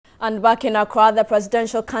And back in Accra, the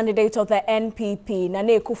presidential candidate of the NPP,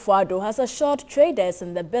 Addo, has assured traders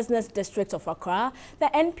in the business district of Accra the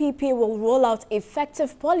NPP will roll out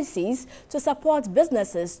effective policies to support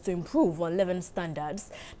businesses to improve on living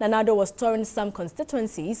standards. Addo was touring some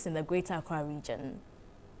constituencies in the Greater Accra region.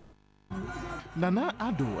 Nana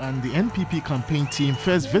Addo and the NPP campaign team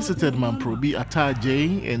first visited Mamprobi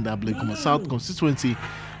Ataje in the Ablekuma South constituency,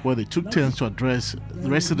 where they took turns to address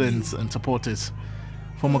the residents and supporters.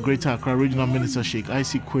 Former Greater Accra Regional Minister Sheikh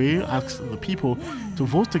Isaac Kwe asked the people to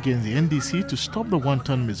vote against the NDC to stop the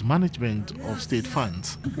wanton mismanagement of state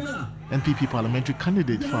funds. NPP parliamentary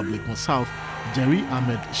candidate for Ablekuma South, Jerry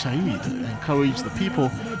Ahmed Shahid, encouraged the people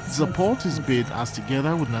to support his bid as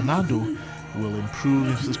together with Addo will improve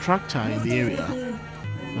infrastructure in the area.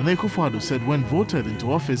 Nana Addo said when voted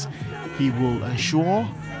into office, he will ensure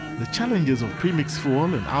the challenges of premixed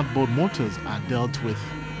fuel and outboard motors are dealt with.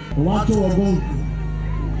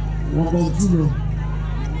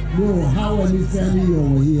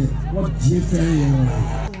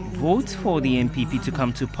 Vote for the NPP to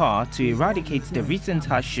come to power to eradicate the recent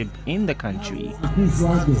hardship in the country.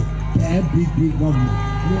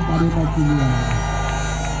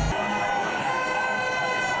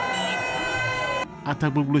 At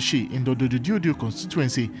Agbogloshi in the Dododio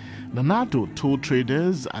constituency, Addo told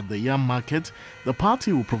traders at the yam market the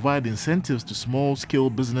party will provide incentives to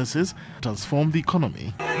small-scale businesses to transform the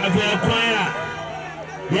economy.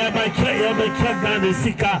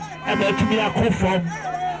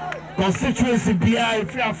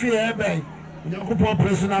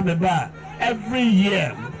 Every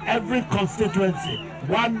year, every constituency,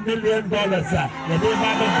 $1 million.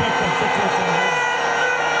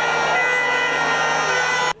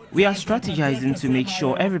 We are strategizing to make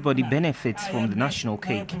sure everybody benefits from the national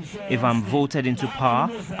cake. If I'm voted into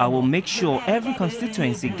power, I will make sure every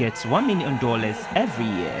constituency gets $1 million every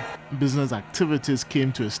year. Business activities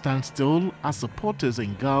came to a standstill as supporters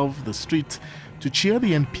engulfed the street to cheer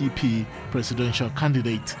the NPP presidential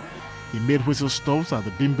candidate. He made whistle stops at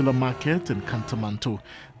the Bimbila Market and Kantamanto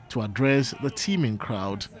to address the teeming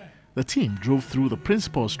crowd. The team drove through the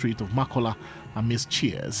principal street of Makola amidst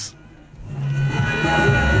cheers.